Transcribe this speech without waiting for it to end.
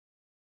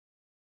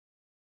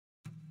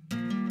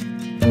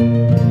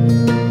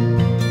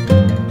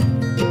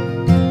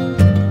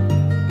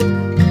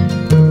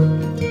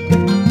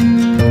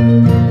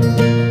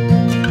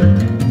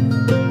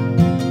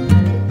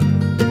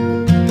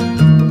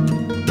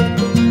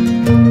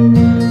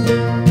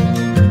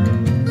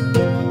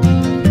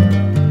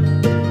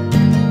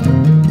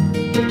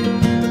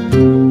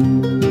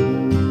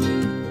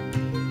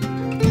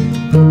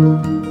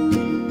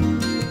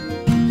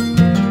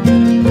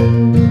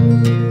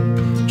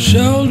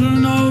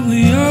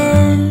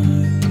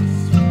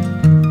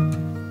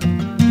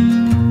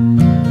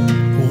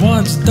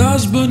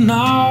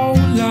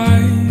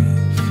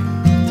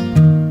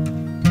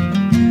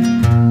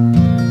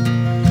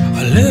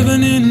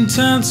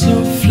Contents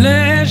of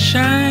flesh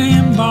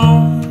and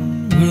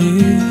bone,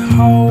 we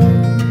hold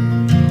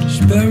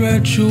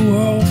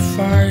spiritual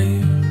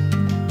fire.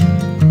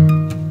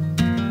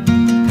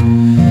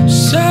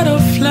 Set a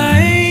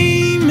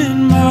flame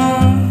in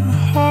my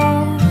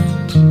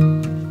heart,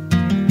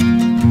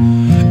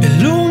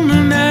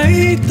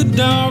 illuminate the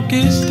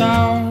darkest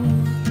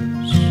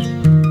hours,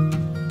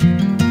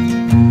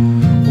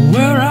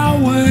 where I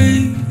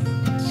wait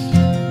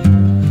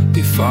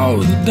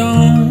before the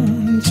dawn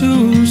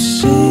to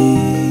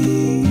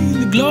see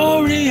the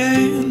glory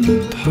and the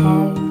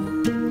power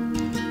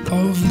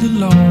of the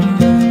Lord.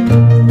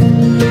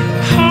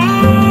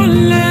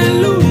 Hallelujah,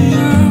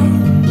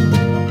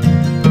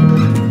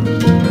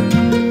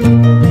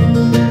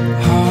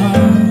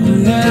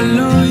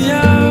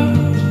 hallelujah,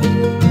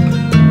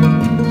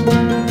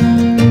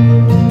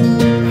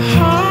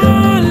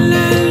 hallelujah.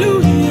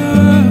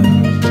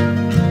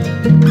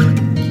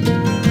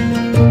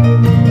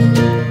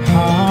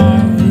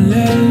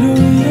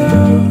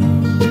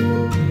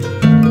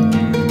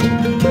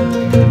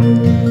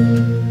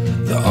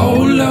 The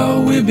older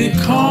we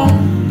become,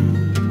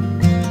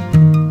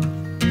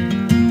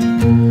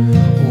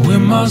 we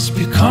must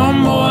become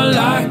more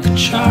like a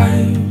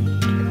child,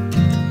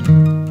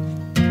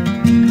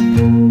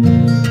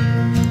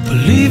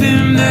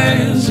 believing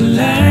there's a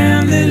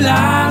land that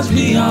lies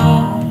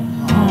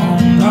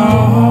beyond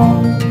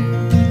all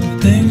the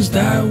things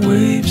that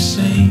we've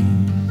seen.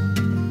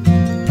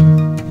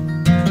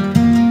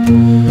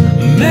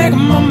 Make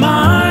my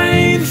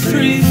mind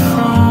free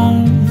from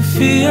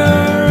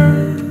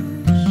fears.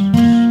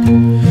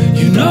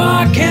 You know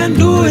I can't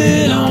do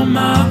it on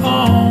my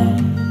own.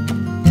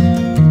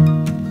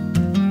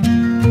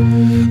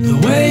 The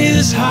way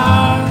is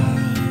high,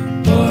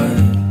 but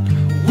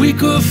we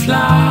could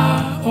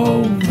fly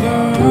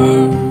over.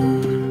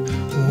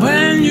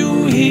 When you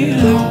hear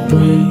our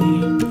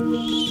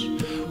wings,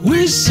 we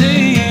say